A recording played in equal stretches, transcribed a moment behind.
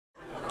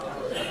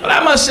But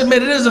I must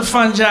admit, it is a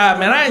fun job,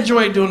 man. I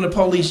enjoy doing the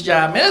police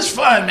job, man. It's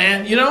fun,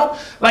 man, you know?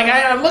 Like,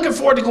 I'm looking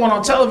forward to going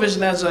on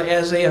television as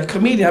a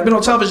comedian. I've been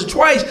on television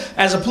twice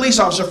as a police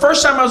officer.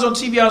 First time I was on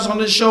TV, I was on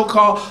this show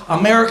called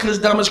America's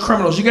Dumbest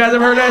Criminals. You guys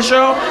ever heard that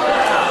show?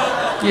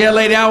 Yeah,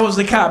 lady, I was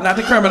the cop, not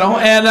the criminal.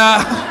 And,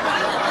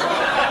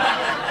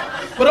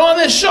 but on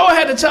this show, I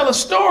had to tell a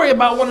story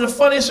about one of the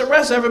funniest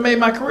arrests I ever made in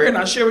my career, and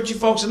I'll share with you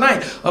folks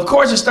tonight. Of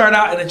course, it started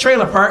out in a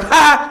trailer park.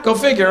 Ha! Go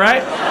figure,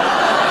 right?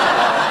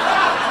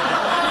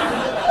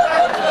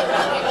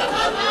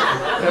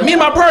 Me and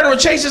my partner would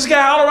chase this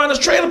guy all around this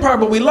trailer park,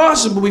 but we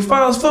lost him, but we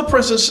found his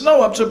footprints in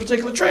snow up to a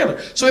particular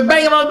trailer. So we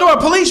banging on the door,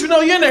 police, we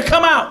know you're in there,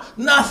 come out.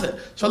 Nothing.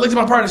 So I looked at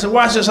my partner and said,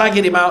 watch this, I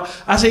get him out.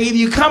 I said, either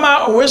you come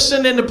out or we're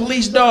sending the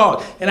police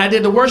dog. And I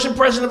did the worst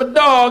impression of a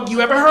dog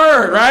you ever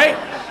heard, right?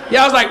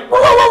 Yeah, I was like,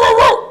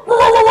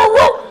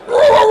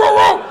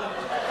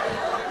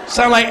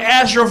 sound like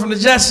Astro from the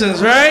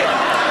Jetsons,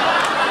 right?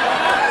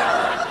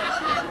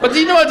 But do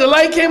you know what? The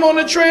light came on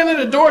the trailer,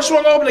 the door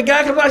swung open, the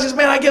guy comes out and says,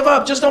 man, I give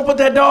up. Just don't put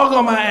that dog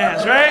on my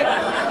ass, right?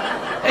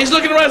 And he's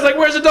looking around, he's like,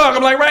 where's the dog?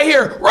 I'm like, right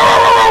here.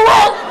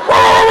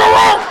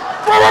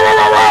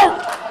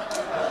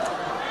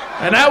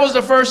 And that was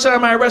the first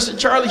time I arrested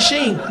Charlie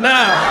Sheen.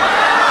 Now.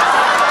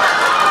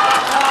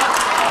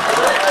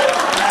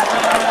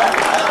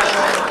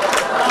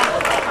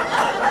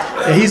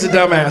 Yeah, he's a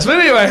dumbass. But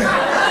anyway.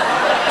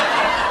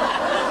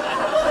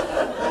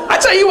 I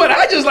tell you what,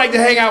 I just like to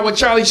hang out with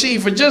Charlie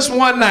Sheen for just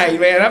one night,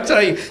 man. I'm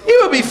telling you, he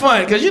would be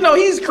fun because, you know,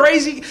 he's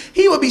crazy.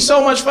 He would be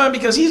so much fun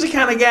because he's the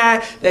kind of guy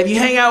that if you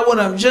hang out with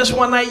him just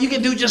one night, you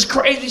can do just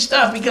crazy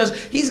stuff because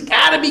he's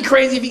got to be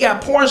crazy if he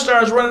got porn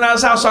stars running out of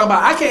his house talking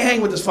about, I can't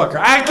hang with this fucker.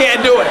 I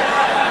can't do it.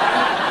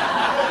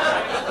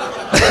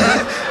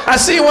 I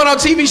see one on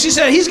TV. She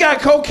said, he's got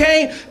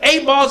cocaine,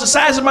 8 balls the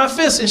size of my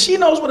fist, and she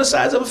knows what the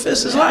size of a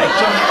fist is like.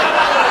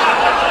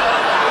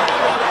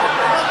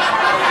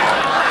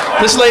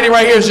 This lady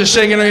right here is just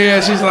shaking her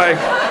head. She's like,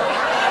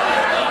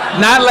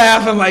 not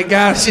laughing like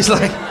God. She's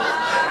like,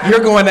 you're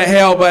going to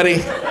hell,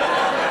 buddy.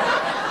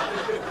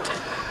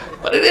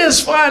 But it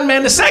is fun,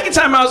 man. The second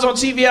time I was on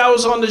TV, I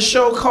was on this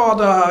show called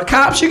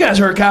Cops. You guys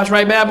heard Cops,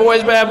 right? Bad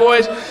Boys, Bad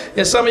Boys.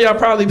 Yeah, some of y'all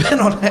probably been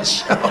on that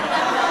show.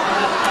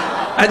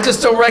 I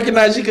just don't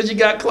recognize you because you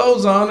got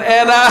clothes on.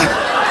 And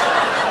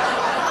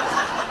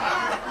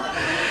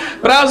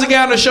but I was the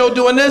guy on the show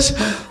doing this.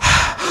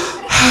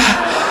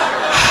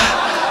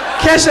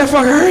 Catch that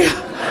fucker, hurry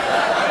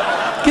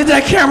up. Get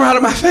that camera out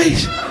of my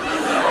face.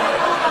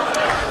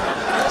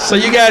 So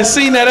you guys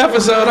seen that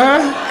episode,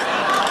 huh?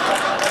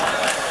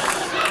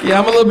 Yeah,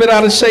 I'm a little bit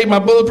out of shape. My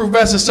bulletproof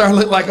vest is starting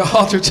to look like a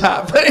halter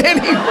top. But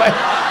anyway.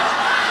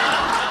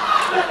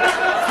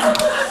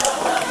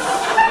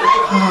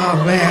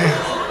 Oh,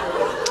 man.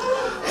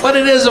 But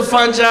it is a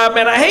fun job,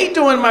 man. I hate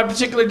doing my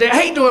particular day. I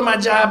hate doing my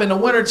job in the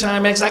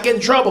wintertime, man, because I get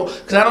in trouble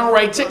because I don't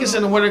write tickets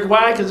in the winter.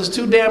 Why? Because it's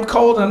too damn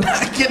cold and I'm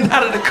not getting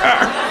out of the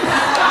car.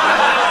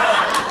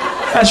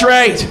 That's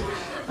right.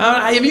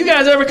 If you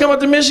guys ever come up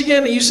to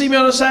Michigan and you see me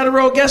on the side of the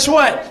road, guess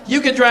what? You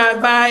can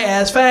drive by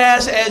as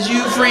fast as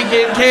you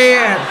freaking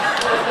can.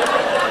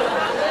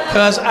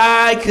 Because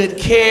I could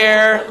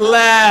care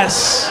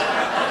less.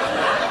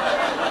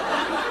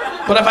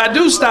 But if I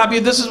do stop you,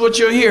 this is what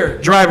you'll hear.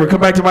 Driver, come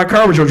back to my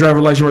car with your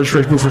driver license,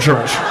 registration, proof of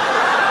insurance.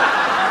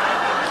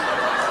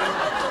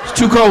 It's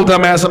too cold,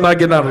 dumbass. I'm not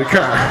getting out of the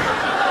car.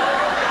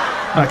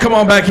 Now, come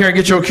on back here and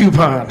get your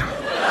coupon.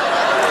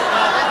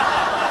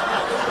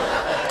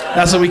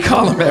 That's what we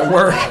call them at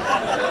work.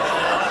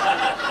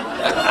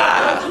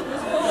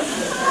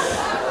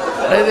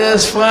 It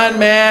is fun,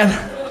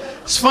 man.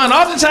 It's fun.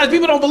 Oftentimes,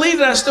 people don't believe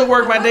that I still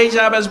work my day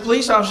job as a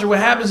police officer. What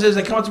happens is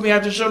they come up to me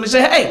after the show and they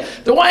say, hey,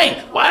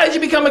 Dwayne, why did you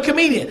become a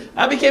comedian?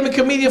 I became a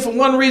comedian for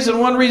one reason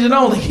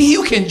only.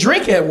 You can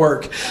drink at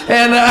work.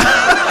 And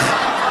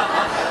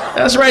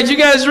that's right. You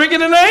guys drinking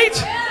tonight?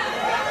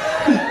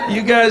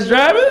 You guys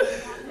driving?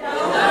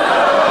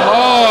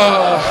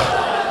 Oh,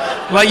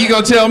 like you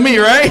gonna tell me,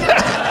 right?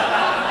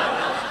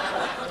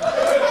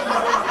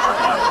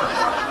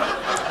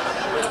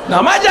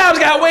 Now, my job's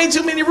got way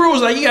too many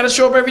rules. Like, you got to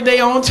show up every day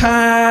on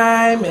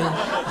time,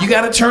 and you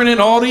got to turn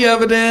in all the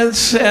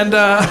evidence, and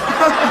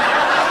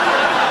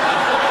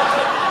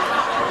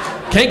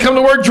can't come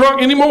to work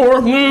drunk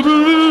anymore.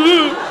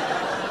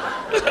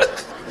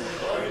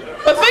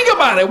 But think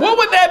about it. What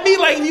would that be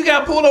like if you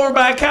got pulled over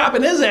by a cop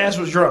and his ass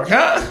was drunk,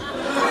 huh?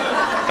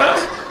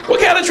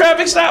 What kind of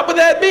traffic stop would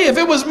that be? If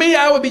it was me,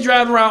 I would be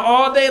driving around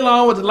all day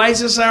long with the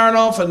license siren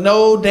on for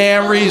no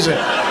damn reason.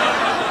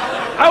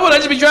 I would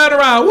just be driving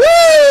around, woo,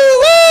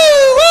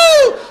 woo,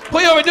 woo. Pull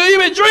you over, dude, you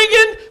been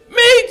drinking?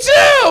 Me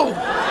too.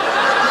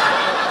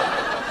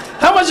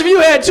 How much of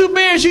you had 2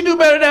 beers? You do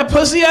better than that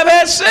pussy. I've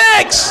had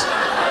 6.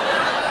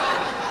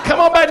 Come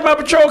on back to my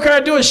patrol car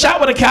and do a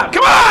shot with a cop.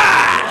 Come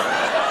on.